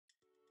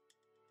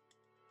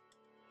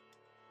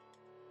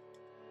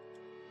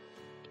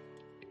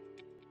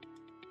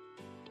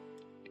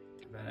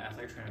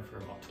athletic trainer for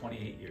about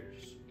 28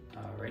 years.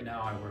 Right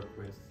now I work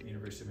with the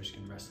University of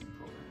Michigan wrestling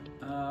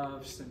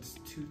program since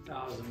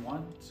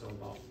 2001, so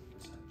about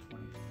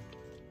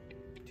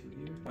 22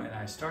 years. When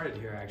I started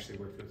here, I actually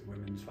worked with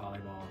women's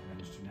volleyball and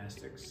men's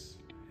gymnastics,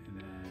 and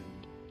then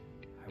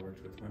I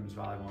worked with women's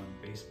volleyball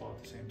and baseball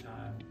at the same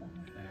time, and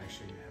I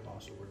actually have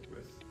also worked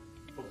with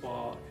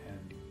football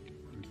and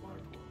women's water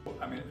polo.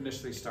 I mean,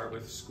 initially start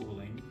with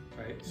schooling,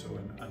 right? So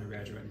in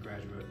undergraduate and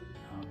graduate,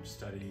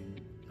 studying,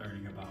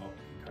 learning about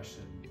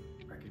concussion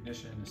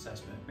recognition,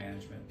 assessment,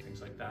 management,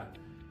 things like that.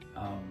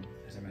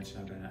 As I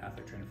mentioned, I've been an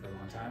athletic trainer for a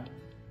long time,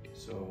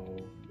 so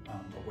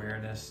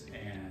awareness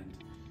and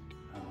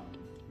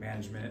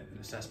management and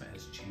assessment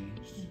has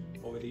changed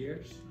over the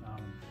years.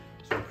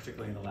 So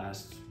particularly in the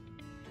last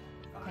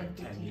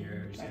 5-10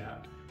 years, yeah.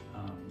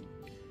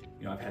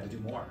 You know, I've had to do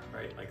more,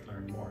 right? Like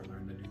learn more,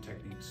 learn the new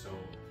techniques. So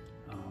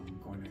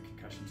going to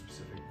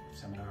concussion-specific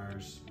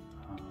seminars,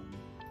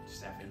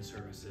 staff-in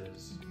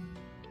services,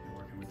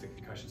 working with the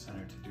concussion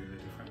center to do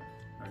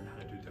learn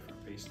how to do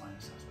different baseline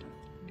assessment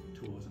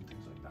tools and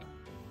things like that.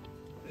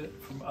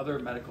 From other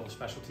medical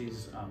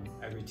specialties,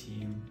 every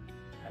team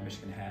at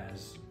Michigan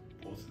has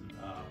both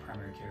a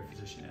primary care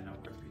physician and an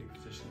orthopedic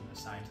physician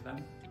assigned to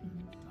them.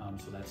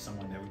 So that's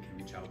someone that we can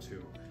reach out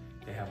to.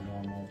 They have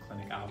normal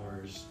clinic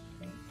hours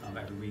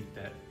every week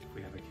that if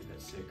we have a kid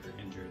that's sick or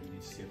injured and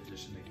needs to see a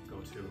physician, they can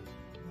go to.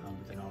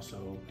 But then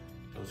also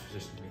those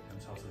physicians make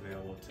themselves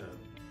available to,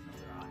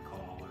 they're on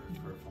call or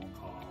for a phone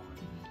call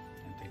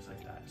and things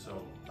like that.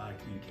 So a lot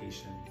of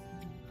communication,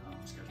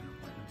 scheduling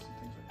appointments and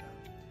things like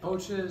that.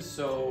 Coaches,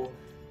 so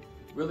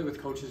really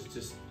with coaches,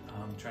 just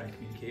trying to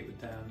communicate with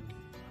them,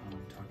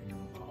 talking to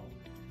them about,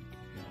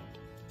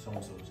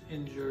 so-and-so's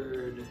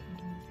injured,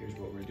 here's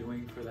what we're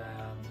doing for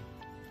them,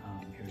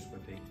 here's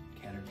what they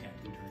can or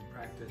can't do during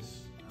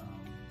practice.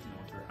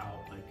 If they're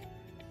out, like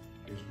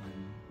here's when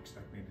we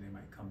expect maybe they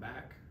might come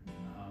back.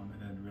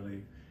 And then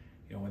really,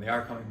 when they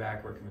are coming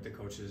back, working with the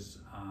coaches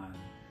on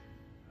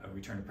a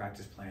return to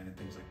practice plan and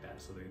things like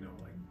that, so they know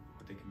like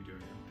what they can be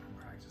doing during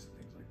practice and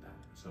things like that.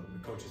 So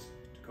the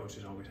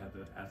coaches always have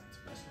the athlete's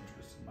best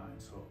interests in mind,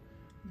 so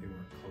they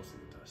work closely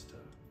with us to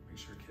make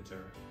sure kids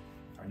are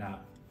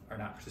not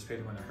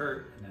participating when they're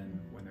hurt, and then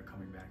when they're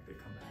coming back, they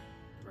come back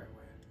the right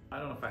way. I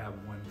don't know if I have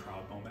one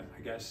proud moment.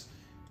 I guess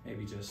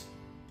maybe just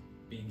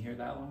being here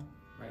that long,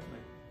 right?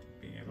 Like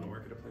being able to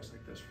work at a place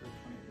like this for 20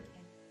 years.